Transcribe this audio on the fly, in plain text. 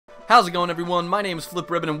How's it going, everyone? My name is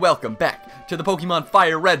Flipribbon, and welcome back to the Pokemon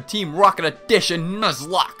FireRed Team Rocket Edition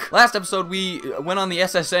Nuzlocke. Last episode, we went on the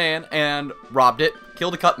SSN and robbed it,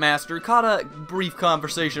 killed a cut master, caught a brief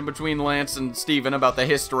conversation between Lance and Steven about the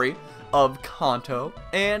history of Kanto,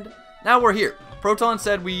 and now we're here. Proton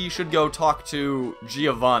said we should go talk to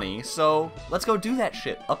Giovanni, so let's go do that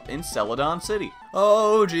shit up in Celadon City.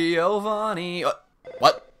 Oh, Giovanni.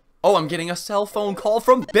 What? Oh, I'm getting a cell phone call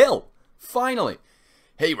from Bill. Finally.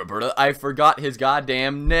 Hey, Roberta, I forgot his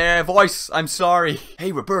goddamn voice. I'm sorry.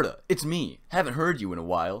 Hey, Roberta, it's me. Haven't heard you in a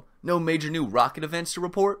while. No major new rocket events to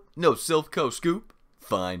report? No Silphco scoop?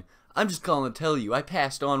 Fine. I'm just calling to tell you I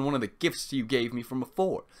passed on one of the gifts you gave me from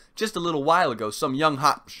before. Just a little while ago, some young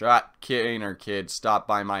hotshot kid stopped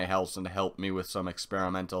by my house and helped me with some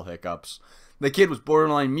experimental hiccups. The kid was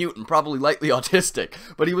borderline mute and probably lightly autistic,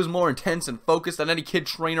 but he was more intense and focused than any kid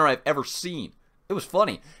trainer I've ever seen. It was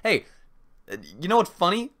funny. Hey, you know what's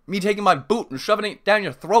funny? Me taking my boot and shoving it down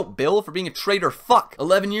your throat, Bill, for being a traitor fuck.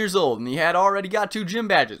 11 years old, and he had already got 2 gym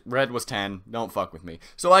badges. Red was 10. Don't fuck with me.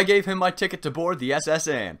 So I gave him my ticket to board the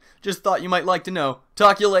SSN. Just thought you might like to know.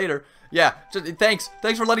 Talk you later. Yeah, thanks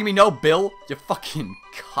for letting me know, Bill. You fucking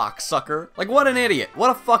cocksucker. Like, what an idiot. What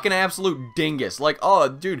a fucking absolute dingus. Like, oh,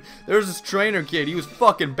 dude, there's this trainer kid. He was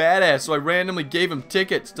fucking badass, so I randomly gave him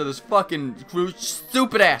tickets to this fucking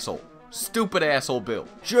stupid asshole. Stupid asshole Bill.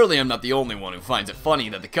 Surely I'm not the only one who finds it funny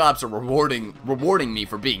that the cops are rewarding me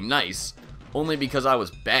for being nice, only because I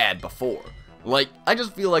was bad before. Like, I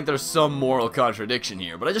just feel like there's some moral contradiction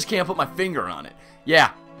here, but I just can't put my finger on it.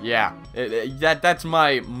 Yeah, that's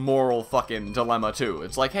my moral fucking dilemma too.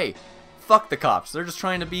 It's like, hey, fuck the cops. They're just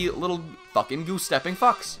trying to be little fucking goose-stepping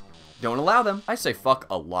fucks. Don't allow them. I say fuck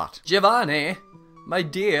a lot. Giovanni, my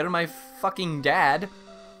dear, my fucking dad.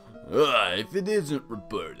 If it isn't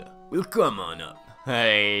Roberta, we'll come on up.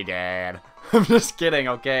 Hey, Dad. I'm just kidding,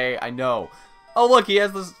 okay? I know. Oh, look, he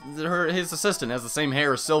has this. His assistant has the same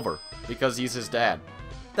hair as Silver because he's his dad.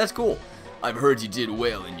 That's cool. I've heard you did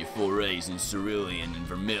well in your forays in Cerulean and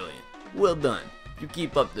Vermilion. Well done. If you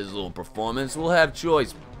keep up this little performance, we'll have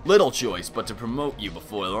choice, little choice, but to promote you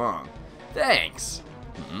before long. Thanks.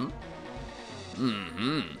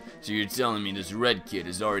 So you're telling me this red kid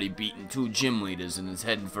has already beaten 2 gym leaders and is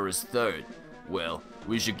heading for his 3rd? Well,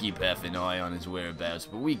 we should keep half an eye on his whereabouts,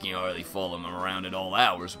 but we can hardly follow him around at all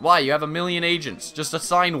hours. Why? You have 1,000,000 agents. Just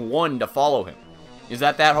assign 1 to follow him. Is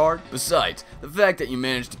that hard? Besides, the fact that you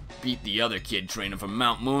managed to beat the other kid trainer from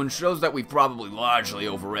Mount Moon shows that we probably largely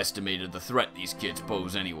overestimated the threat these kids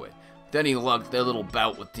pose anyway. With any luck, their little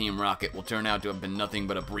bout with Team Rocket will turn out to have been nothing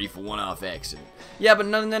but a brief one-off accident. Yeah, but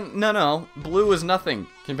no. Blue is nothing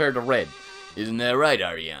compared to red. Isn't that right,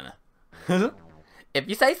 Ariana? If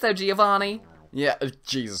you say so, Giovanni. Yeah,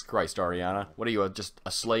 Jesus Christ, Ariana. What are you, just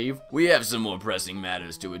a slave? We have some more pressing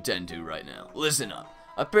matters to attend to right now. Listen up.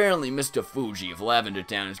 Apparently, Mr. Fuji of Lavender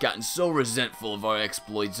Town has gotten so resentful of our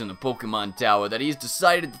exploits in the Pokemon Tower that he's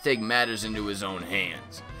decided to take matters into his own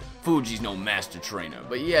hands. Fuji's no master trainer,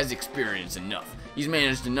 but he has experience enough. He's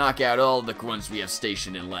managed to knock out all the grunts we have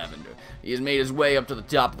stationed in Lavender. He has made his way up to the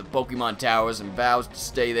top of the Pokemon Towers and vows to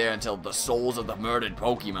stay there until the souls of the murdered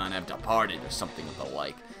Pokemon have departed or something of the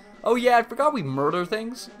like. Oh yeah, I forgot we murder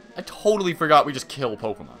things. I totally forgot we just kill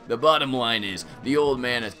Pokemon. The bottom line is, the old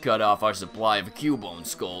man has cut off our supply of Cubone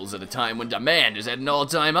skulls at a time when demand is at an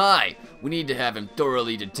all-time high. We need to have him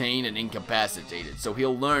thoroughly detained and incapacitated, so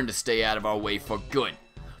he'll learn to stay out of our way for good.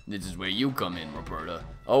 This is where you come in, Roberta.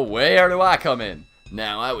 Oh, where do I come in?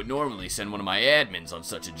 Now, I would normally send one of my admins on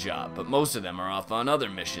such a job, but most of them are off on other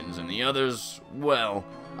missions, and the others, well,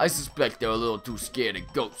 I suspect they're a little too scared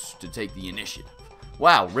of ghosts to take the initiative.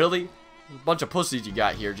 Wow, really? A bunch of pussies you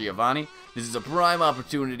got here, Giovanni. This is a prime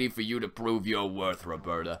opportunity for you to prove your worth,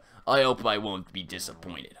 Roberta. I hope I won't be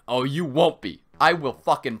disappointed. Oh, you won't be. I will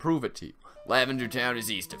fucking prove it to you. Lavender Town is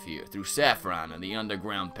east of here, through Saffron and the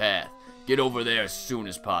underground path. Get over there as soon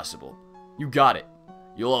as possible. You got it.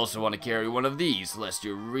 You'll also want to carry one of these, lest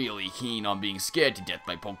you're really keen on being scared to death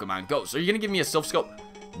by Pokemon ghosts. Are you gonna give me a Silphscope?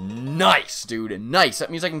 Nice, dude. Nice.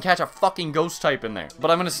 That means I can catch a fucking ghost type in there.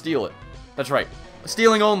 But I'm gonna steal it. That's right.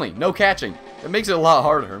 Stealing only, no catching. It makes it a lot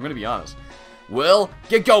harder, I'm gonna be honest. Well,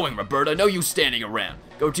 get going, Roberta. No use standing around.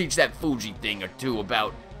 Go teach that Fuji thing or two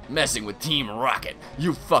about messing with Team Rocket.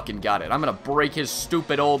 You fucking got it. I'm gonna break his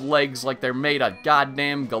stupid old legs like they're made of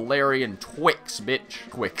goddamn Galarian Twix, bitch.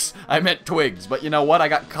 Twix. I meant twigs, but you know what? I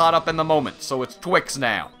got caught up in the moment, so it's Twix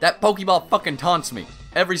now. That Pokeball fucking taunts me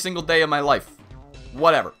every single day of my life.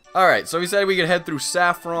 Whatever. Alright, so he said we could head through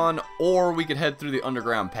Saffron, or we could head through the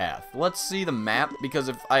underground path. Let's see the map, because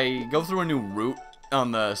if I go through a new route,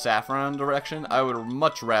 on the saffron direction. I would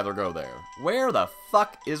much rather go there. Where the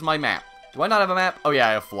fuck is my map? Do I not have a map? Oh yeah,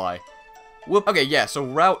 I have fly. Whoop. Okay, yeah, so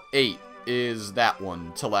Route 8 is that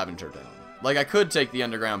one to Lavender Town. Like, I could take the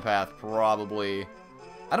underground path, probably.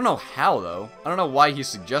 I don't know how, though. I don't know why he's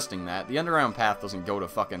suggesting that. The underground path doesn't go to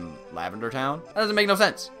fucking Lavender Town. That doesn't make no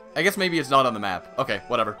sense. I guess maybe it's not on the map. Okay,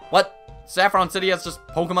 whatever. What? Saffron City has just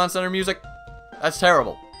Pokemon Center music? That's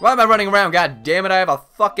terrible. Why am I running around? God damn it, I have a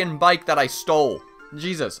fucking bike that I stole.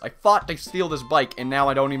 Jesus, I fought to steal this bike, and now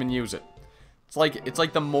I don't even use it. It's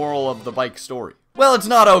like the moral of the bike story. Well, it's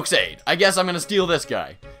not Oaksaid. I guess I'm gonna steal this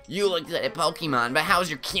guy. You look good at Pokemon, but how's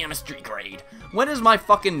your chemistry grade? When does my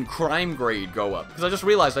fucking crime grade go up? Because I just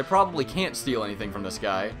realized I probably can't steal anything from this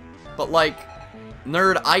guy. But like,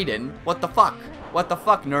 Nerd Iden, what the fuck? What the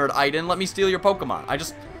fuck, Nerd Iden? Let me steal your Pokemon. I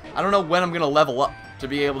don't know when I'm gonna level up to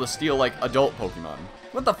be able to steal like adult Pokemon.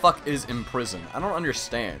 What the fuck is Imprison? I don't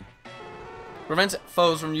understand. Prevents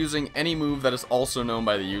foes from using any move that is also known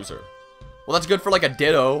by the user. Well, that's good for like a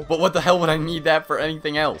Ditto, but what the hell would I need that for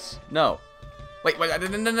anything else? No. Wait,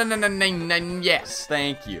 yes,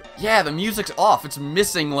 thank you. Yeah, the music's off. It's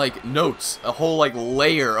missing like notes, a whole like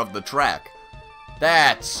layer of the track.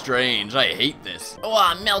 That's strange. I hate this.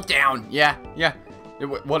 Oh, meltdown. Yeah.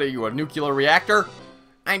 What are you, a nuclear reactor?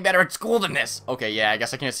 I'm better at school than this. Okay, yeah, I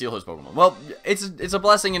guess I can't steal his Pokemon. Well, it's a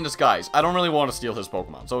blessing in disguise. I don't really want to steal his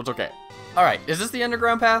Pokemon, so it's okay. Alright, is this the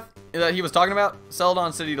underground path that he was talking about?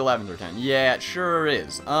 Celadon City to Lavender Town. Yeah, it sure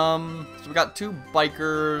is. So we got 2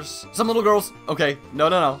 bikers. Some little girls. Okay,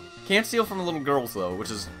 no. Can't steal from the little girls, though,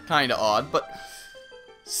 which is kind of odd, but...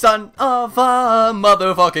 Son of a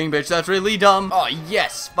motherfucking bitch, that's really dumb. Oh,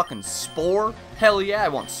 yes, fucking Spore. Hell yeah, I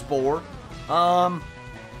want Spore.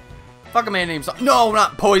 Fuck a man named... No,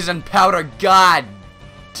 not Poison Powder, god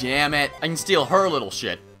damn it. I can steal her little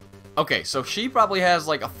shit. Okay, so she probably has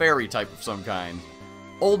like a fairy type of some kind.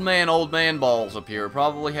 Old man balls up here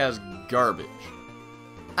probably has garbage.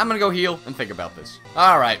 I'm gonna go heal and think about this.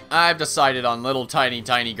 Alright, I've decided on little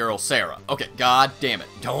tiny girl Sarah. Okay, god damn it.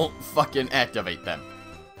 Don't fucking activate them.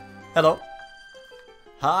 Hello?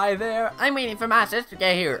 Hi there. I'm waiting for my sister to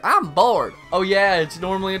get here. I'm bored. Oh yeah, it's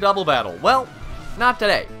normally a double battle. Well, not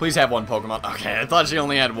today. Please have one Pokemon. Okay, I thought she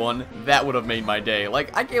only had one. That would have made my day.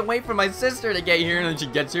 Like, I can't wait for my sister to get here, and then she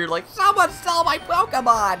gets here like, someone stole my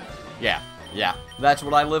Pokemon! Yeah. That's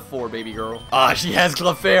what I live for, baby girl. Ah, she has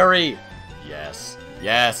Clefairy!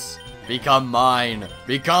 Yes. Become mine.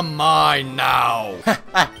 Become mine now!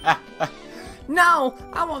 No,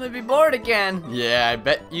 I want to be bored again. Yeah, I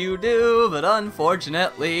bet you do, but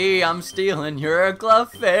unfortunately, I'm stealing your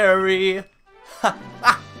Clefairy.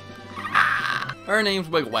 Her name's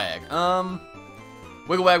Wigglewag.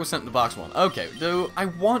 Wigglewag was sent to box 1. Okay, do I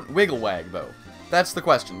want Wigglewag, though? That's the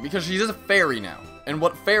question, because she is a fairy now. And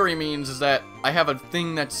what fairy means is that I have a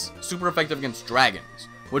thing that's super effective against dragons,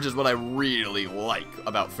 which is what I really like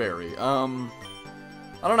about fairy. I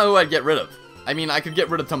don't know who I'd get rid of. I mean, I could get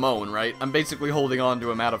rid of Timon, right? I'm basically holding on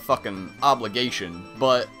to him out of fucking obligation,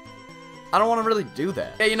 but I don't want to really do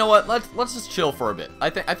that. Hey, you know what? Let's just chill for a bit. I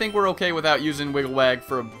think we're okay without using Wigglewag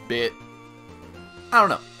for a bit. I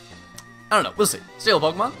don't know. We'll see. Steal a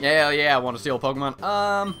Pokemon? Yeah, I want to steal a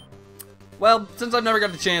Pokemon. Well, since I've never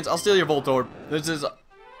got the chance, I'll steal your Voltorb. This is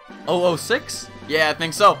 006? Yeah, I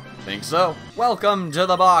think so. Welcome to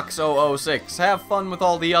the box, 006. Have fun with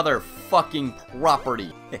all the other fucking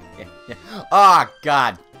property. Ah,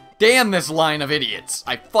 god damn this line of idiots.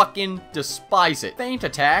 I fucking despise it. Faint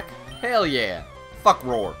attack? Hell yeah. Fuck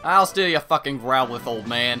Roar. I'll steal your fucking Growlithe, old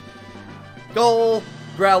man. Goal,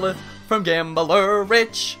 Growlithe from Gambler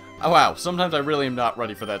Rich. Oh wow, sometimes I really am not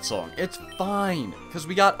ready for that song. It's fine, because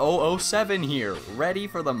we got 007 here, ready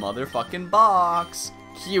for the motherfucking box.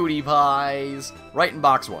 Cutie pies. Right in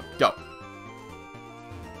box 1. Go.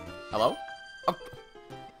 Hello?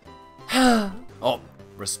 Oh. Oh,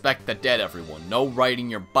 respect the dead, everyone. No riding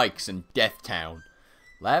your bikes in Death Town.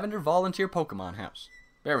 Lavender Volunteer Pokemon House.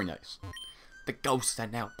 Very nice. The ghosts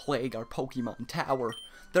that now plague our Pokemon Tower.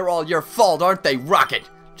 They're all your fault, aren't they, Rocket?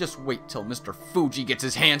 Just wait till Mr. Fuji gets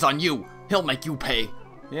his hands on you. He'll make you pay.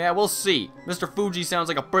 Yeah, we'll see. Mr. Fuji sounds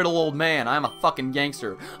like a brittle old man. I'm a fucking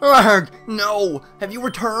gangster. Urgh! No! Have you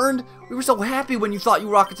returned? We were so happy when you thought you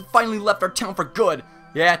Rockets had finally left our town for good.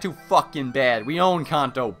 Yeah, too fucking bad. We own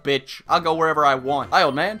Kanto, bitch. I'll go wherever I want. Hi,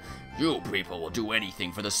 old man. You people will do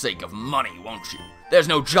anything for the sake of money, won't you? There's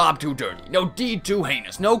no job too dirty, no deed too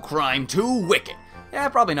heinous, no crime too wicked. Yeah,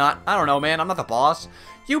 probably not. I don't know, man. I'm not the boss.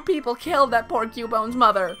 You people killed that poor Cubone's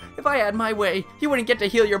mother. If I had my way, you wouldn't get to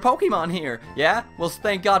heal your Pokemon here. Yeah? Well,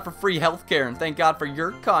 thank God for free healthcare, and thank God for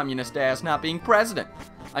your communist ass not being president.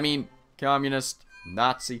 I mean, communist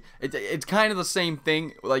Nazi. It's kind of the same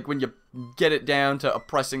thing, like when you get it down to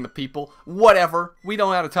oppressing the people. Whatever. We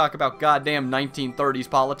don't have to talk about goddamn 1930s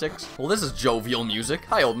politics. Well, this is jovial music.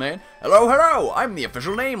 Hi, old man. Hello, hello. I'm the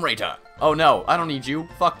official name rater. Oh, no. I don't need you.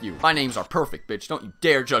 Fuck you. My names are perfect, bitch. Don't you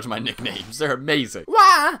dare judge my nicknames. They're amazing.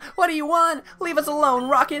 Why? What do you want? Leave us alone,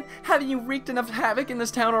 Rocket. Haven't you wreaked enough havoc in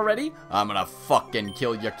this town already? I'm gonna fucking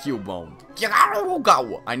kill your Cubone.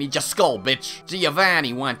 I need your skull, bitch.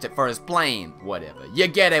 Giovanni wants it for his plane. Whatever. You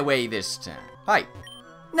get away this time. Hi.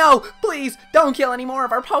 No, please, don't kill any more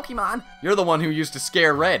of our Pokemon. You're the one who used to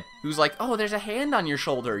scare Red. Who's like, oh, there's a hand on your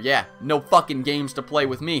shoulder. Yeah, no fucking games to play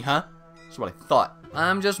with me, huh? That's what I thought.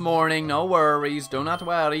 I'm just mourning, no worries, do not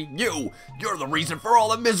worry. You're the reason for all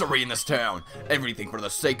the misery in this town. Everything for the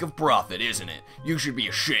sake of profit, isn't it? You should be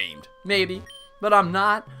ashamed. Maybe, but I'm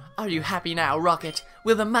not. Are you happy now, Rocket?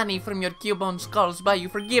 Will the money from your Cubone skulls buy you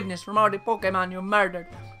forgiveness from all the Pokemon you murdered?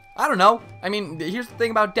 I don't know. I mean, here's the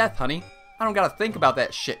thing about death, honey. I don't gotta think about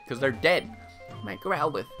that shit, because they're dead. My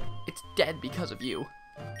Growlithe, it's dead because of you.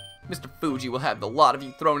 Mr. Fuji will have the lot of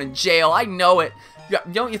you thrown in jail, I know it.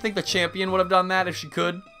 Don't you think the champion would have done that if she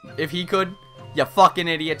could? If he could? You fucking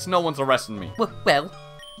idiots, no one's arresting me. Well,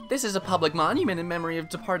 this is a public monument in memory of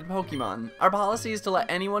departed Pokemon. Our policy is to let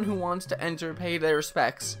anyone who wants to enter pay their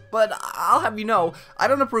respects. But I'll have you know, I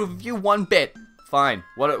don't approve of you one bit. Fine,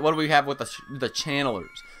 what do we have with the channelers?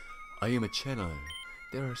 I am a channeler.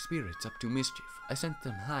 There are spirits up to mischief. I sent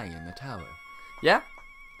them high in the tower. Yeah?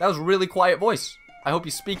 That was a really quiet voice. I hope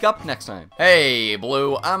you speak up next time. Hey,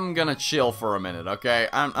 Blue, I'm gonna chill for a minute, okay?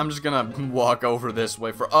 I'm just gonna walk over this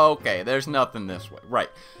way for... Okay, there's nothing this way. Right.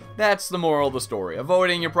 That's the moral of the story.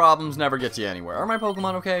 Avoiding your problems never gets you anywhere. Are my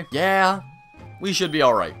Pokemon okay? Yeah. We should be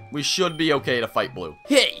alright. We should be okay to fight Blue.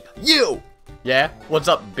 Hey, you! Yeah? What's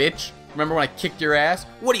up, bitch? Remember when I kicked your ass?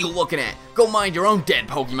 What are you looking at? Go mind your own dead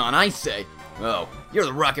Pokemon, I say. Oh, you're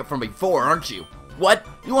the Rocket from before, aren't you? What?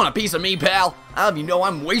 You want a piece of me, pal? I'll have you know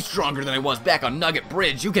I'm way stronger than I was back on Nugget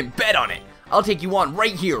Bridge. You can bet on it. I'll take you on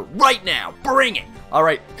right here, right now. Bring it.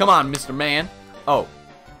 Alright, come on, Mr. Man. Oh.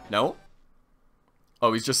 No?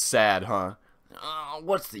 Oh, he's just sad, huh?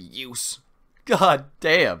 What's the use? God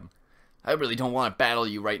damn. I really don't want to battle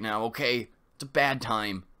you right now, okay? It's a bad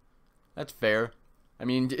time. That's fair. I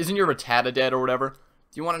mean, isn't your Rattata dead or whatever?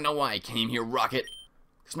 Do you want to know why I came here, Rocket?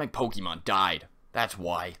 Because my Pokemon died. That's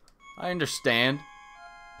why. I understand.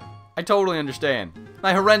 I totally understand.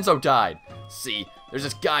 My Horenzo died. See, there's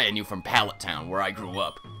this guy I knew from Town where I grew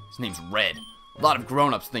up. His name's Red. A lot of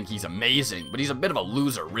grown-ups think he's amazing, but he's a bit of a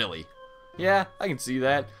loser, really. Yeah, I can see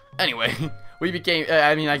that. Anyway, we became,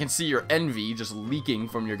 I can see your envy just leaking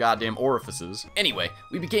from your goddamn orifices. Anyway,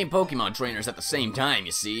 we became Pokemon trainers at the same time,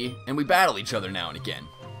 you see, and we battle each other now and again.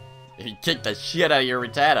 He kicked the shit out of your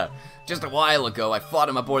Rattata. Just a while ago, I fought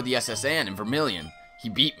him aboard the SSN in Vermilion. He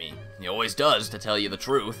beat me. He always does, to tell you the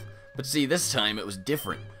truth. But see, this time it was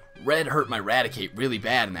different. Red hurt my Raticate really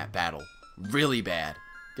bad in that battle. Really bad.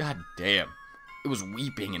 God damn. It was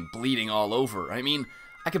weeping and bleeding all over. I mean,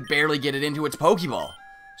 I could barely get it into its Pokeball.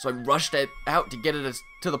 So I rushed it out to get it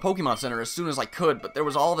to the Pokemon Center as soon as I could, but there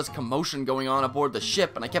was all this commotion going on aboard the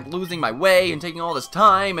ship, and I kept losing my way and taking all this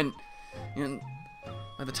time, and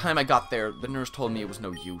by the time I got there, the nurse told me it was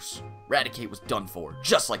no use. Raticate was done for,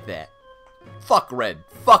 just like that. Fuck Red.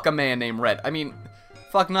 Fuck a man named Red. I mean,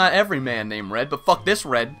 fuck not every man named Red, but fuck this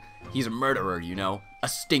Red. He's a murderer, you know. A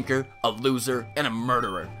stinker, a loser, and a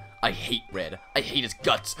murderer. I hate Red. I hate his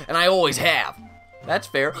guts, and I always have. That's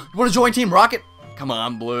fair. You want to join Team Rocket? Come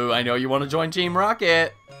on, Blue. I know you want to join Team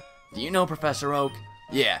Rocket. Do you know Professor Oak?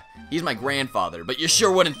 Yeah, he's my grandfather, but you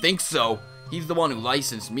sure wouldn't think so. He's the one who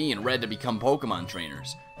licensed me and Red to become Pokemon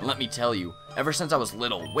trainers. And let me tell you, ever since I was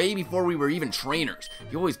little, way before we were even trainers,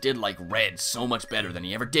 he always did like Red so much better than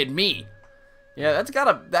he ever did me. Yeah, that's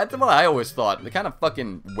what I always thought. It kind of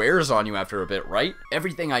fucking wears on you after a bit, right?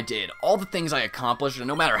 Everything I did, all the things I accomplished, and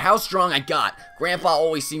no matter how strong I got, Grandpa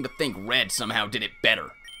always seemed to think Red somehow did it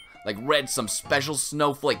better. Like Red's some special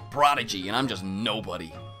snowflake prodigy, and I'm just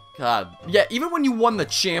nobody. God. Yeah, even when you won the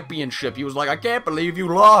championship, he was like, I can't believe you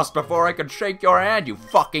lost before I could shake your hand, you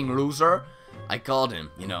fucking loser. I called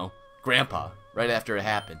him, you know, Grandpa, right after it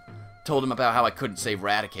happened. Told him about how I couldn't save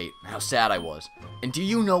Raticate, and how sad I was. And do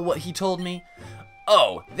you know what he told me?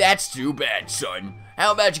 Oh, that's too bad, son.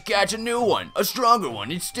 How about you catch a new one, a stronger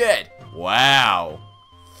one instead? Wow.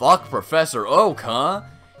 Fuck Professor Oak, huh?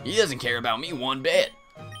 He doesn't care about me one bit.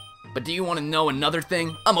 But do you want to know another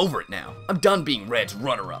thing? I'm over it now. I'm done being Red's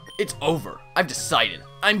runner-up. It's over. I've decided.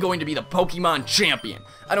 I'm going to be the Pokemon champion.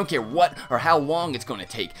 I don't care what or how long it's going to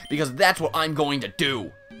take, because that's what I'm going to do.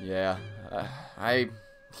 Yeah.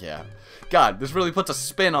 Yeah. God, this really puts a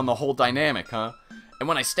spin on the whole dynamic, huh? And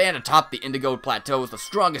when I stand atop the Indigo Plateau as the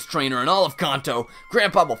strongest trainer in all of Kanto,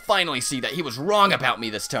 Grandpa will finally see that he was wrong about me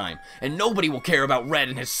this time, and nobody will care about Red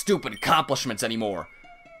and his stupid accomplishments anymore.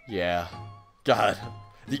 Yeah. God.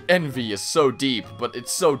 The envy is so deep, but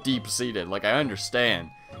it's so deep-seated. Like, I understand.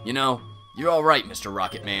 You know, you're alright, Mr.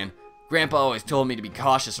 Rocket Man. Grandpa always told me to be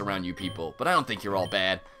cautious around you people, but I don't think you're all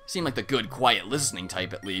bad. You seem like the good, quiet, listening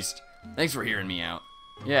type at least. Thanks for hearing me out.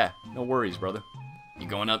 Yeah, no worries, brother. You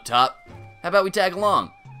going up top? How about we tag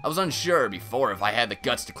along? I was unsure before if I had the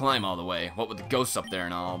guts to climb all the way, what with the ghosts up there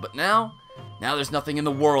and all, but now there's nothing in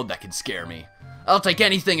the world that can scare me. I'll take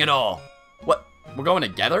anything at all. What? We're going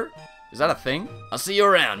together? Is that a thing? I'll see you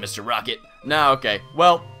around, Mr. Rocket. No, okay.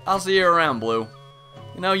 Well, I'll see you around, Blue.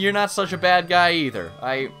 You know, you're not such a bad guy either.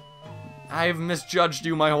 I've misjudged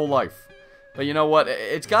you my whole life. But you know what?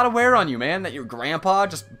 It's gotta wear on you, man, that your grandpa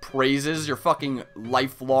just praises your fucking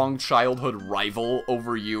lifelong childhood rival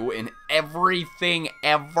over you in everything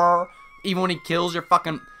ever. Even when he kills your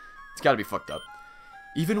fucking... It's gotta be fucked up.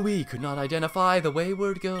 Even we could not identify the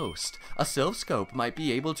wayward ghost. A self-scope might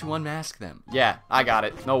be able to unmask them. Yeah, I got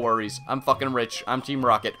it. No worries. I'm fucking rich. I'm Team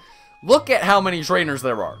Rocket. Look at how many trainers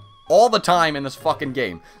there are. All the time in this fucking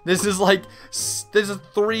game. This is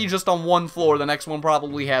 3 just on one floor. The next one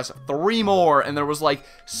probably has 3 more, and there was like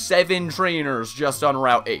 7 trainers just on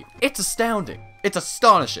Route 8. It's astounding. It's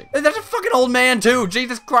astonishing. And that's a fucking old man too.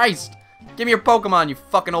 Jesus Christ. Give me your Pokemon, you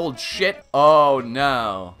fucking old shit. Oh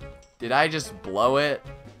no. Did I just blow it?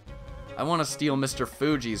 I want to steal Mr.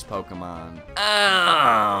 Fuji's Pokemon.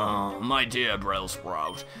 Oh, my dear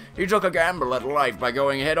Brellsprout. You took a gamble at life by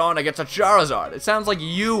going head-on against a Charizard. It sounds like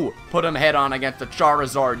you put him head-on against a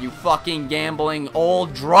Charizard, you fucking gambling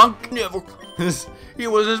old drunk. Never. He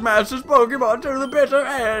was his master's Pokemon to the bitter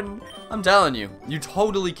end. I'm telling you, you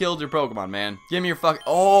totally killed your Pokemon, man. Give me your fuck.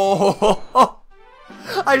 Oh,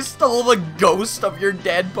 I stole the ghost of your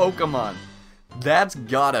dead Pokemon. That's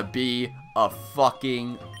gotta be a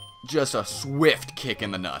fucking... just a swift kick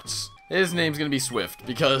in the nuts. His name's gonna be Swift,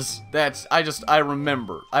 because that's, I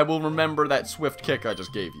remember. I will remember that swift kick I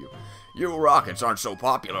just gave you. You Rockets aren't so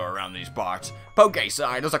popular around these parts.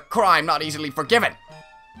 Pokeside is a crime not easily forgiven.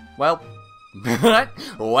 Well,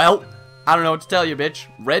 well, I don't know what to tell you, bitch.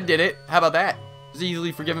 Red did it. How about that? It's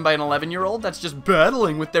easily forgiven by an 11-year-old? That's just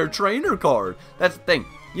battling with their trainer card. That's the thing.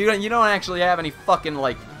 You don't actually have any fucking,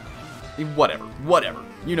 like, whatever.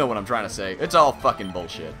 You know what I'm trying to say. It's all fucking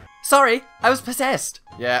bullshit. Sorry, I was possessed.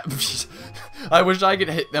 Yeah, I wish I could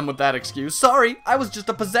hit them with that excuse. Sorry, I was just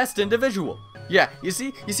a possessed individual. Yeah, you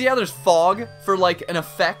see how there's fog for like an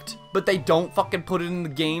effect, but they don't fucking put it in the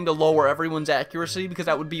game to lower everyone's accuracy because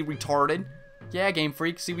that would be retarded? Yeah, Game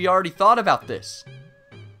Freak, see, we already thought about this.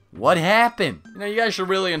 What happened? You know, you guys should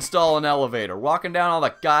really install an elevator. Walking down all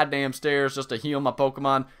the goddamn stairs just to heal my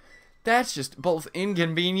Pokemon. That's just both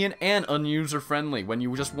inconvenient and unuser-friendly when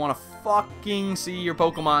you just want to fucking see your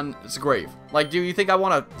Pokemon's grave. Like, do you think I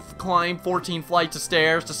want to climb 14 flights of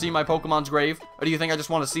stairs to see my Pokemon's grave? Or do you think I just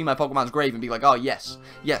want to see my Pokemon's grave and be like, oh, yes,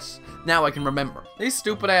 now I can remember? These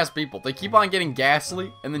stupid-ass people, they keep on getting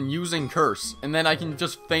Ghastly and then using Curse, and then I can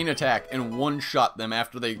just Feint Attack and one-shot them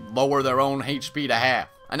after they lower their own HP to half.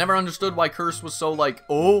 I never understood why Curse was so like,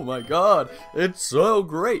 oh my god, it's so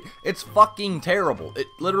great. It's fucking terrible. It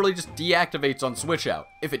literally just deactivates on switch out.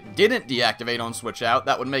 If it didn't deactivate on switch out,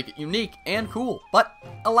 that would make it unique and cool. But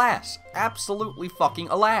alas, absolutely fucking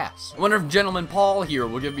alas. I wonder if Gentleman Paul here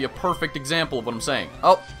will give me a perfect example of what I'm saying.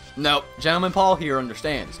 Oh, no, Gentleman Paul here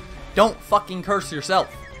understands. Don't fucking curse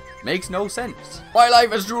yourself. Makes no sense. My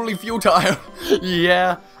life is truly futile.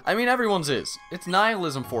 Yeah, I mean everyone's is. It's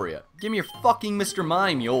nihilism for you. Give me your fucking Mr.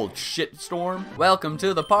 Mime, you old shitstorm. Welcome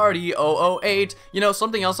to the party, 008. You know,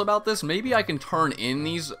 something else about this, maybe I can turn in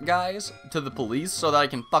these guys to the police so that I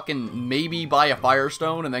can fucking maybe buy a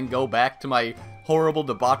Firestone and then go back to my horrible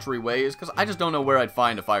debauchery ways, because I just don't know where I'd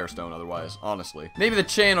find a Firestone otherwise, honestly. Maybe the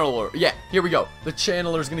Channeler, yeah, here we go. The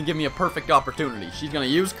Channeler's gonna give me a perfect opportunity. She's gonna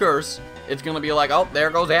use Curse. It's gonna be like, oh, there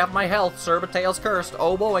goes half my health. Cerbatail's cursed.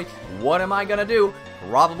 Oh boy, what am I gonna do?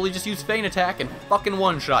 Probably just use Feint Attack and fucking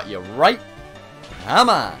one-shot you, right? Come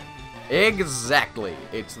on. Exactly.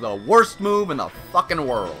 It's the worst move in the fucking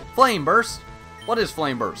world. Flame Burst. What is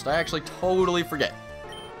Flame Burst? I actually totally forget.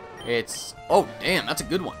 It's... oh, damn, that's a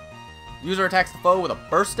good one. User attacks the foe with a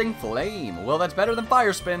bursting flame. Well, that's better than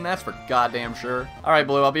Fire Spin, that's for goddamn sure. Alright,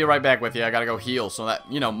 Blue, I'll be right back with you. I gotta go heal so that,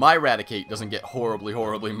 you know, my Raticate doesn't get horribly,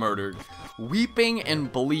 horribly murdered. Weeping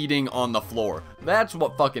and bleeding on the floor. That's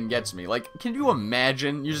what fucking gets me. Like, can you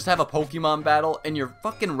imagine you just have a Pokemon battle and your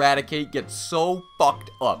fucking Raticate gets so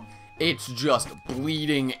fucked up? It's just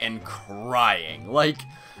bleeding and crying. Like,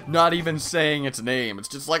 not even saying its name. It's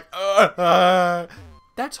just like,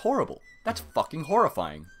 That's horrible. That's fucking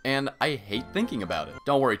horrifying. And I hate thinking about it.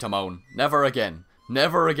 Don't worry, Timon. Never again.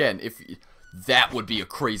 Never again. That would be a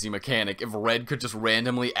crazy mechanic. If Red could just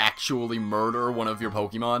randomly actually murder one of your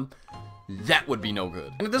Pokemon. That would be no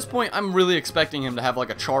good. And at this point, I'm really expecting him to have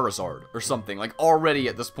like a Charizard or something. Like already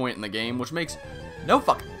at this point in the game, which makes no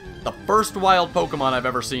fucking... The first wild Pokemon I've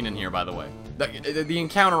ever seen in here, by the way. The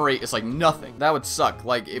encounter rate is like nothing. That would suck.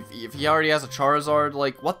 Like, if he already has a Charizard,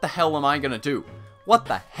 like, what the hell am I gonna do? What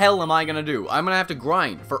the hell am I gonna do? I'm gonna have to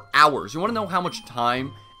grind for hours. You wanna know how much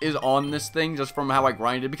time is on this thing just from how I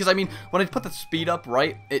grinded? Because, I mean, when I put the speed up,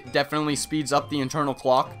 right, it definitely speeds up the internal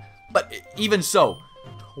clock. But even so,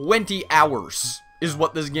 20 hours is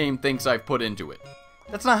what this game thinks I've put into it.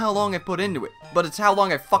 That's not how long I put into it, but it's how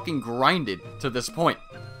long I fucking grinded to this point.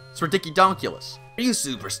 It's ridiculous. Are you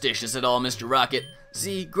superstitious at all, Mr. Rocket?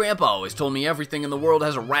 See, Grandpa always told me everything in the world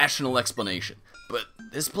has a rational explanation. But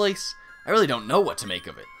this place, I really don't know what to make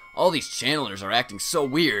of it. All these channelers are acting so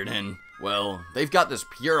weird and, well, they've got this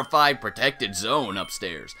purified, protected zone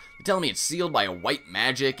upstairs. They tell me it's sealed by a white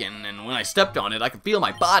magic, and when I stepped on it, I could feel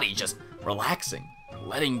my body just relaxing,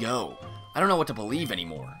 letting go. I don't know what to believe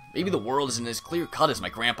anymore. Maybe the world isn't as clear-cut as my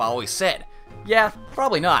grandpa always said. Yeah,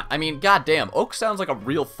 probably not. I mean, goddamn, Oak sounds like a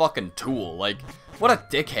real fucking tool. Like, what a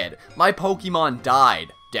dickhead. My Pokemon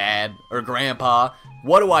died, Dad, or Grandpa.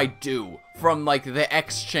 What do I do? From, like, the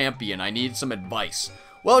ex-champion, I need some advice.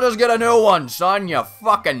 Well, just get a new one, son, you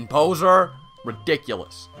fucking poser.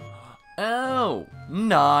 Ridiculous. Oh,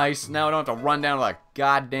 nice. Now I don't have to run down to the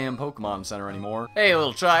goddamn Pokemon Center anymore. Hey,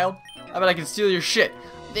 little child, I bet I can steal your shit.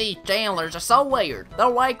 These channelers are so weird. They're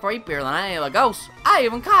way creepier than any of the ghosts. I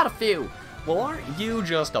even caught a few. Well, aren't you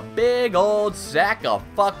just a big old sack of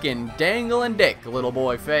fucking dangling dick, little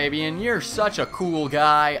boy Fabian? You're such a cool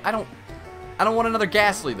guy. I don't want another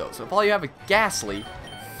Ghastly, though. So if all you have is Ghastly,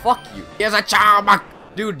 fuck you. Here's a Charmander.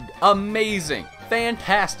 Dude, amazing.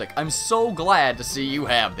 Fantastic. I'm so glad to see you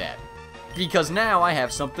have that. Because now I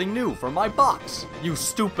have something new for my box. You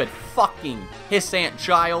stupid fucking hissant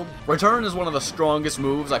child. Return is one of the strongest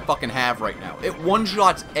moves I fucking have right now. It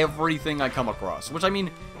one-shots everything I come across. Which, I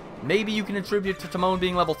mean, maybe you can attribute to Timon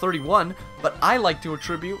being level 31, but I like to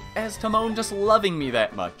attribute as Timon just loving me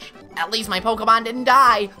that much. At least my Pokemon didn't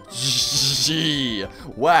die. Gee,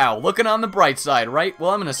 wow, looking on the bright side, right?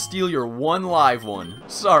 Well, I'm gonna steal your one live one.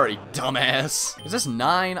 Sorry, dumbass. Is this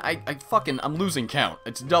 9? I'm losing count.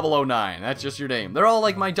 It's 009, that's just your name. They're all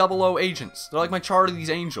like my 00 agents. They're like my Charlie's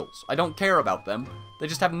Angels. I don't care about them. They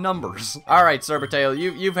just have numbers. Alright, Serpentail,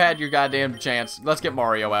 you've had your goddamn chance. Let's get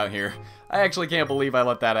Mario out here. I actually can't believe I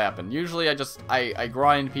let that happen. Usually I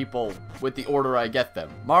grind people with the order I get them.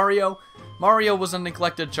 Mario was a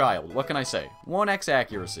neglected child. What can I say? 1x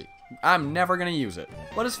accuracy. I'm never gonna use it.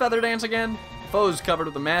 What is Feather Dance again? Foes covered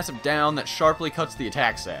with a massive down that sharply cuts the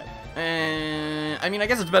attack stat. I mean, I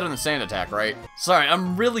guess it's better than Sand Attack, right? Sorry,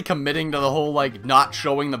 I'm really committing to the whole, like, not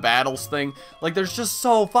showing the battles thing. Like, there's just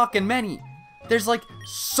so fucking many. There's, like,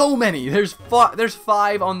 so many. There's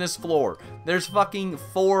 5 on this floor. There's fucking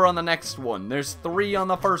 4 on the next one. There's 3 on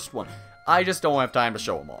the first one. I just don't have time to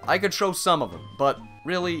show them all. I could show some of them, but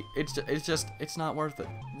really, it's not worth it.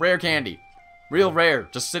 Rare candy. Real rare.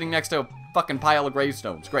 Just sitting next to a fucking pile of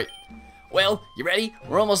gravestones. Great. Well, you ready?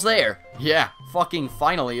 We're almost there. Yeah, fucking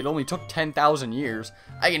finally. It only took 10,000 years.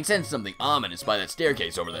 I can sense something ominous by that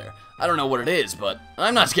staircase over there. I don't know what it is, but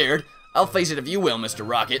I'm not scared. I'll face it if you will, Mr.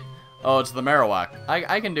 Rocket. Oh, it's the Marowak.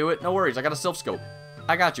 I can do it. No worries. I got a Silph Scope.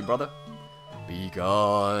 I got you, brother. Be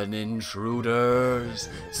gone, intruders.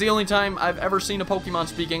 It's the only time I've ever seen a Pokemon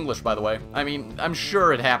speak English, by the way. I mean, I'm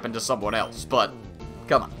sure it happened to someone else, but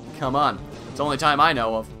come on. It's the only time I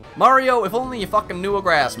know of. Mario, if only you fucking knew a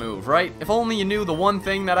grass move, right? If only you knew the one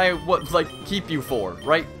thing that I would, like, keep you for,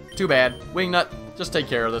 right? Too bad. Wingnut, just take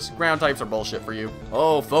care of this. Ground types are bullshit for you.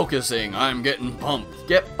 Oh, focusing. I'm getting pumped.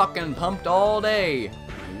 Get fucking pumped all day.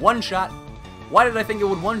 One shot. Why did I think it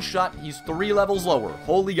would one shot? He's 3 levels lower.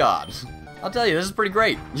 Holy God. I'll tell you, this is pretty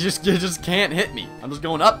great. You just can't hit me. I'm just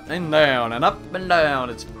going up and down and up and down.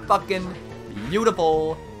 It's fucking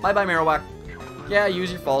beautiful. Bye-bye, Marowak. Yeah,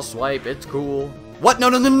 use your false swipe. It's cool. What?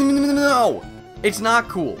 No. It's not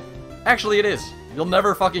cool. Actually, it is. You'll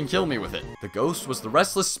never fucking kill me with it. The ghost was the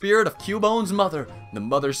restless spirit of Cubone's mother. The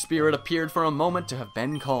mother's spirit appeared for a moment to have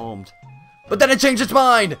been calmed. But then it changed its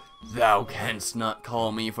mind! Thou canst not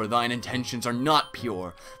call me, for thine intentions are not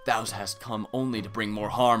pure. Thou hast come only to bring more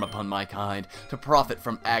harm upon my kind. To profit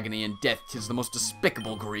from agony and death, 'tis the most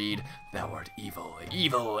despicable greed. Thou art evil,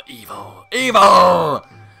 evil, evil, evil!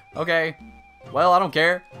 Okay. Well, I don't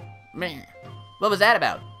care. Man, what was that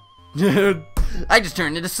about? I just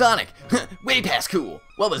turned into Sonic. Way past cool.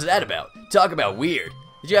 What was that about? Talk about weird.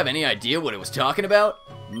 Did you have any idea what it was talking about?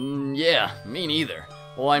 Yeah, me neither.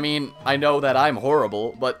 Well, I mean, I know that I'm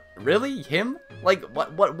horrible, but really? Him? Like,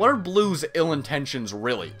 what are Blue's ill intentions,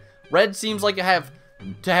 really? Red seems like to have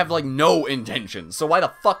like, no intentions, so why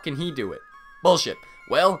the fuck can he do it? Bullshit.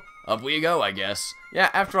 Well, up we go, I guess. Yeah,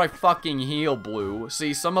 after I fucking heal Blue,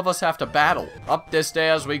 see, some of us have to battle. Up this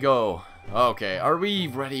stairs we go. Okay, are we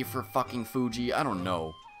ready for fucking Fuji? I don't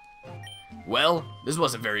know. Well, this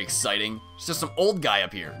wasn't very exciting. It's just some old guy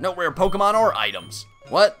up here. No rare Pokemon or items.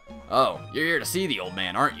 What? Oh, you're here to see the old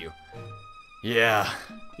man, aren't you? Yeah,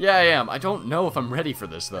 I am. I don't know if I'm ready for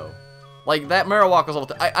this, though. Like, that Marowak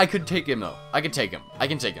was I could take him, though. I can take him.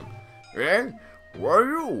 Eh? Where are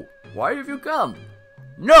you? Why have you come?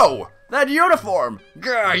 No! That uniform!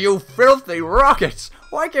 Gah, you filthy rockets!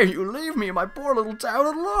 Why can't you leave me in my poor little town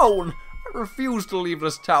alone? I refuse to leave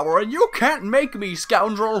this tower, and you can't make me,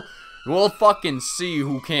 scoundrel! We'll fucking see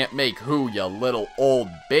who can't make who, you little old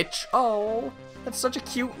bitch. Oh, that's such a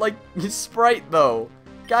cute, like, sprite, though.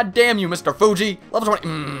 God damn you, Mr. Fuji. Level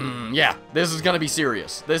 20. Yeah, this is gonna be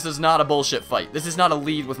serious. This is not a bullshit fight. This is not a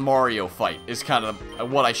lead with Mario fight, is kind of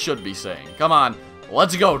what I should be saying. Come on.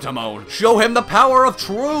 Let's go, Timon. Show him the power of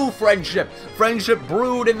true friendship. Friendship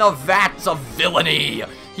brewed in the vats of villainy.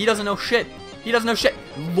 He doesn't know shit. He doesn't know shit.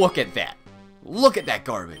 Look at that. Look at that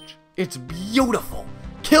garbage. It's beautiful.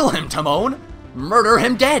 Kill him, Timon. Murder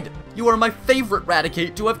him dead. You are my favorite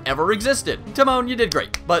Raticate to have ever existed. Timon, you did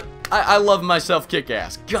great, but I love myself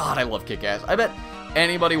Kick-Ass. God, I love Kick-Ass. I bet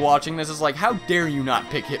anybody watching this is like, how dare you not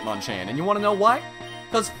pick Hitmonchan? And you want to know why?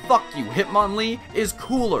 Because fuck you, Hitmonlee is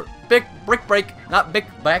cooler. Brick break, not Bick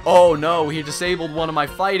back. Oh no, he disabled one of my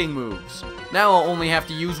fighting moves. Now I'll only have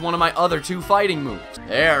to use one of my other 2 fighting moves.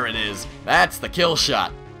 There it is. That's the kill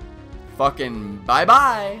shot. Fucking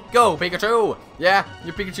bye-bye. Go, Pikachu. Yeah,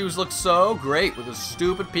 your Pikachus look so great with a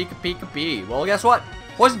stupid Pika-Pika-Pee. Well, guess what?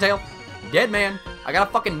 Poison Tail. Dead man. I got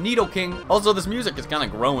a fucking Nidoking. Also, this music is kind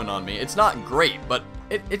of growing on me. It's not great, but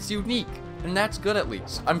it's unique. And that's good at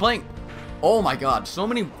least. I'm playing... Oh my god, so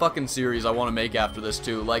many fucking series I want to make after this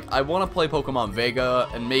too. Like, I want to play Pokemon Vega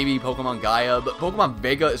and maybe Pokemon Gaia, but Pokemon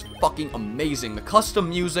Vega is fucking amazing. The custom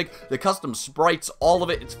music, the custom sprites, all of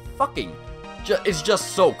it, it's fucking... It's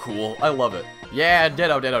just so cool. I love it. Yeah,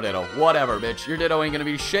 ditto. Whatever, bitch. Your ditto ain't gonna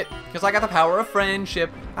be shit, because I got the power of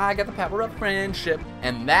friendship. I got the power of friendship.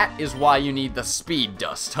 And that is why you need the speed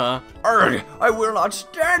dust, huh? Urgh, I will not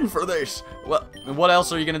stand for this. Well, what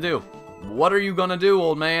else are you gonna do? What are you gonna do,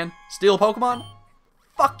 old man? Steal a Pokemon?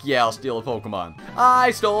 Fuck yeah, I'll steal a Pokemon.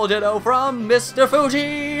 I stole Ditto from Mr.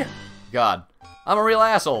 Fuji! God, I'm a real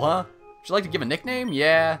asshole, huh? Would you like to give a nickname?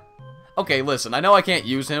 Yeah. Okay, listen, I know I can't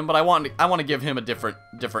use him, but I want to give him a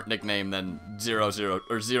different nickname than 00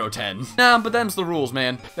 or 010. Nah, but them's the rules,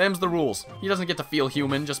 man. Them's the rules. He doesn't get to feel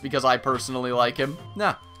human just because I personally like him.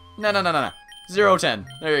 Nah. 010.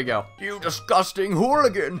 There you go. You disgusting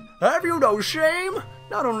hooligan! Have you no shame?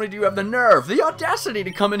 Not only do you have the nerve, the audacity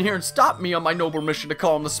to come in here and stop me on my noble mission to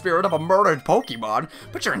calm the spirit of a murdered Pokemon,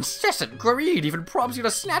 but your incessant greed even prompts you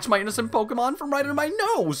to snatch my innocent Pokemon from right under my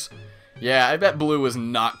nose! Yeah, I bet Blue is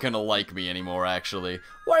not gonna like me anymore, actually.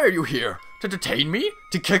 Why are you here? To detain me?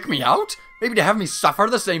 To kick me out? Maybe to have me suffer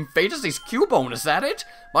the same fate as these Cubone, is that it?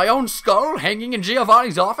 My own skull hanging in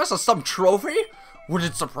Giovanni's office as some trophy? Would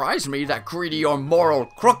it surprise me, that greedy or moral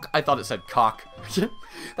crook? I thought it said cock.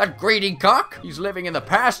 That greedy cock? He's living in the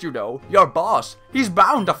past, you know. Your boss. He's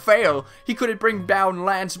bound to fail. He couldn't bring down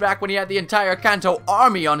Lance back when he had the entire Kanto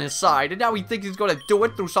army on his side, and now he thinks he's gonna do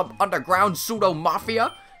it through some underground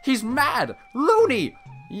pseudo-mafia? He's mad. Loony.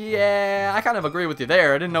 Yeah, I kind of agree with you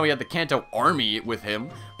there. I didn't know he had the Kanto army with him.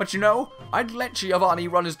 But you know, I'd let Giovanni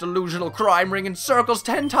run his delusional crime ring in circles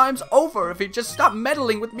 10 times over if he'd just stop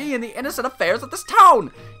meddling with me in the innocent affairs of this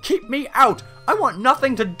town. Keep me out. I want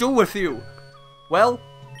nothing to do with you. Well,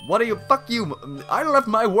 what do you... Fuck you. I left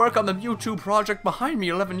my work on the Mewtwo project behind me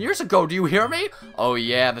 11 years ago. Do you hear me? Oh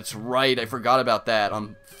yeah, that's right. I forgot about that.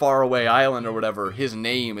 On Faraway Island or whatever, his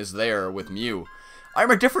name is there with Mew. I'm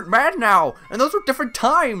a different man now, and those were different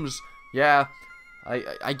times. Yeah,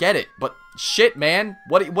 I get it, but shit, man.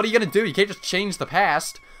 What are you gonna do? You can't just change the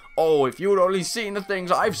past. Oh, if you'd only seen the things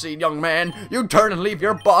I've seen, young man, you'd turn and leave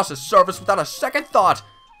your boss's service without a second thought.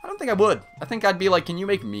 I don't think I would. I think I'd be like, can you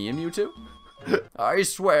make me a Mewtwo? I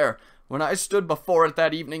swear, when I stood before it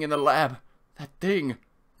that evening in the lab, that thing,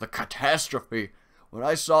 the catastrophe, when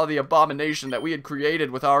I saw the abomination that we had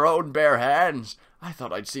created with our own bare hands, I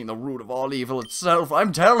thought I'd seen the root of all evil itself.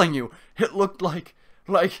 I'm telling you, it looked like...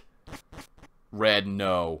 Red,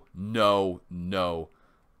 no.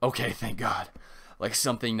 Okay, thank God. Like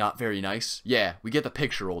something not very nice? Yeah, we get the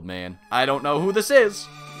picture, old man. I don't know who this is.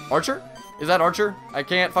 Archer? Is that Archer? I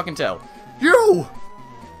can't fucking tell. You!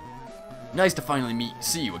 Nice to finally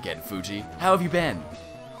see you again, Fuji. How have you been?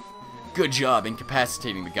 Good job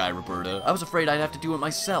incapacitating the guy, Roberta. I was afraid I'd have to do it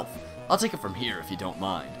myself. I'll take it from here if you don't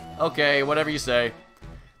mind. Okay, whatever you say.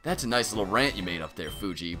 That's a nice little rant you made up there,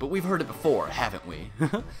 Fuji, but we've heard it before, haven't we?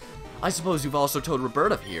 I suppose you've also told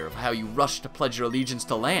Roberta here of how you rushed to pledge your allegiance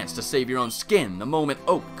to Lance to save your own skin the moment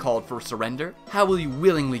Oak called for surrender? How will you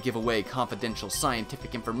willingly give away confidential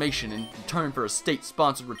scientific information in return for a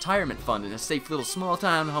state-sponsored retirement fund and a safe little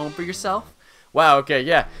small-town home for yourself? Wow, okay,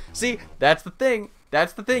 yeah. See, that's the thing.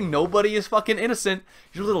 That's the thing. Nobody is fucking innocent.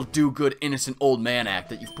 Your little do-good innocent old man act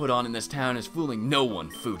that you've put on in this town is fooling no one,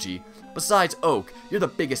 Fuji. Besides Oak, you're the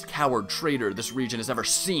biggest coward traitor this region has ever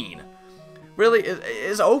seen. Really?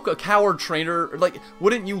 Is Oak a coward traitor? Like,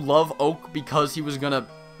 wouldn't you love Oak because he was gonna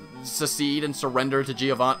secede and surrender to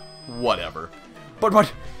Giovanni? Whatever.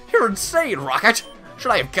 But, you're insane, Rocket!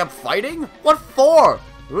 Should I have kept fighting? What for?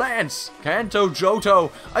 Lance, Kanto, Johto,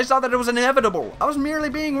 I saw that it was inevitable. I was merely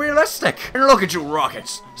being realistic. And look at you,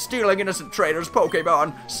 Rockets, stealing innocent traders'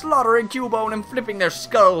 Pokemon, slaughtering Cubone and flipping their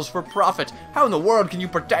skulls for profit. How in the world can you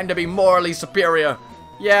pretend to be morally superior?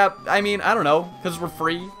 Yeah, I mean, I don't know, because we're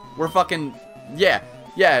free. We're fucking, yeah,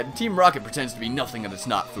 Team Rocket pretends to be nothing that it's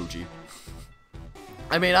not, Fuji.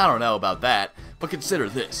 I mean, I don't know about that, but consider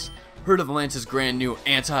this. Heard of Lance's grand new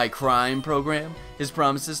anti-crime program? His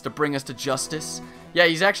promises to bring us to justice? Yeah,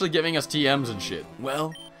 he's actually giving us TMs and shit.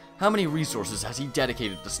 Well, how many resources has he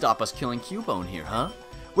dedicated to stop us killing Cubone here, huh?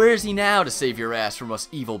 Where is he now to save your ass from us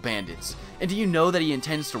evil bandits? And do you know that he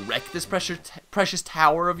intends to wreck this precious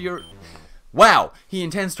tower of yours? Wow, he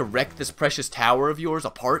intends to wreck this precious tower of yours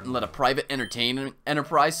apart and let a private entertainment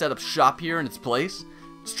enterprise set up shop here in its place?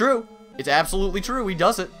 It's true. It's absolutely true. He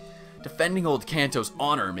does it. Defending old Kanto's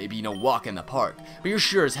honor may be no walk in the park, but you're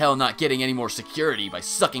sure as hell not getting any more security by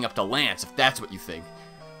sucking up to Lance if that's what you think.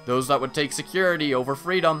 Those that would take security over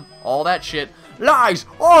freedom, all that shit. Lies!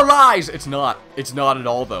 All lies! It's not. It's not at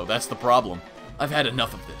all, though. That's the problem. I've had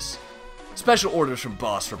enough of this. Special orders from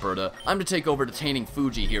Boss, Roberta. I'm to take over detaining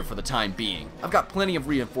Fuji here for the time being. I've got plenty of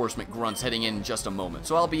reinforcement grunts heading in just a moment,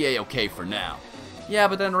 so I'll be A-okay for now. Yeah,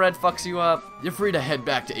 but then Red fucks you up. You're free to head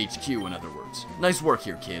back to HQ, in other words. Nice work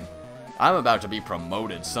here, kid. I'm about to be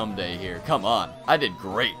promoted someday here. Come on. I did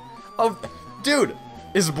great. Oh, dude,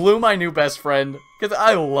 is Blue my new best friend? Because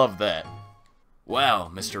I love that.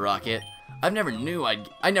 Wow, Mr. Rocket. I never knew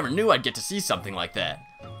I'd get to see something like that.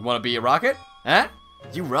 You want to be a rocket? Huh?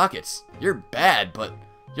 You Rockets, you're bad, but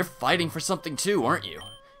you're fighting for something too, aren't you?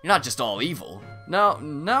 You're not just all evil. No,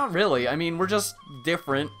 not really. I mean, we're just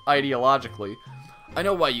different ideologically. I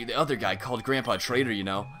know why you the other guy called Grandpa traitor, you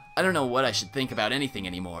know. I don't know what I should think about anything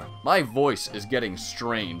anymore. My voice is getting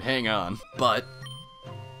strained. Hang on. But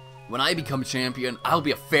when I become champion, I'll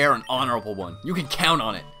be a fair and honorable one. You can count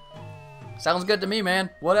on it. Sounds good to me, man.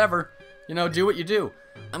 Whatever. You know, do what you do.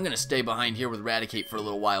 I'm gonna stay behind here with Raticate for a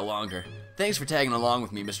little while longer. Thanks for tagging along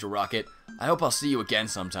with me, Mr. Rocket. I hope I'll see you again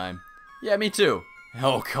sometime. Yeah, me too.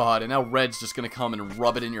 Oh god, and now Red's just gonna come and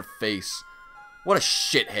rub it in your face. What a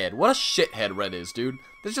shithead. What a shithead Red is, dude.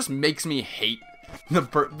 This just makes me hate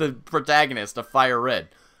the protagonist of FireRed.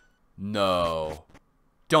 No.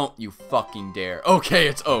 Don't you fucking dare. Okay,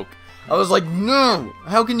 it's Oak. I was like, no!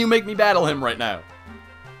 How can you make me battle him right now?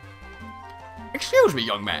 Excuse me,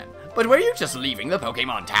 young man, but were you just leaving the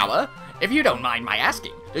Pokemon Tower? If you don't mind my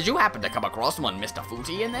asking, did you happen to come across one Mr.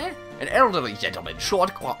 Fuji in there? An elderly gentleman,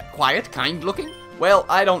 short, quiet, kind-looking? Well,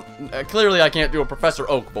 I don't... clearly I can't do a Professor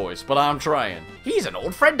Oak voice, but I'm trying. He's an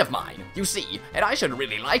old friend of mine, you see, and I should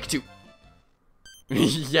really like to...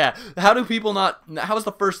 Yeah, how do people not... How is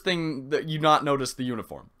the first thing that you not notice the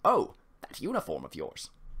uniform? Oh, that uniform of yours.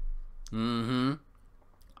 Mm-hmm.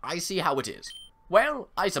 I see how it is. Well,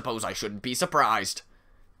 I suppose I shouldn't be surprised.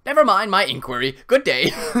 Never mind my inquiry. Good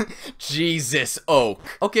day. Jesus, Oak.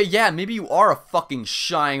 Okay, yeah, maybe you are a fucking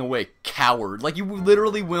shying away coward. Like, you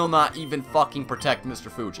literally will not even fucking protect Mr.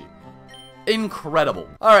 Fuji. Incredible.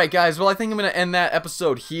 Alright, guys, well, I think I'm going to end that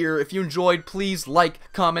episode here. If you enjoyed, please like,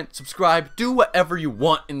 comment, subscribe, do whatever you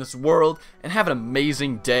want in this world, and have an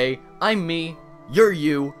amazing day. I'm me, you're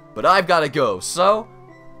you, but I've got to go, so,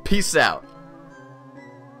 peace out.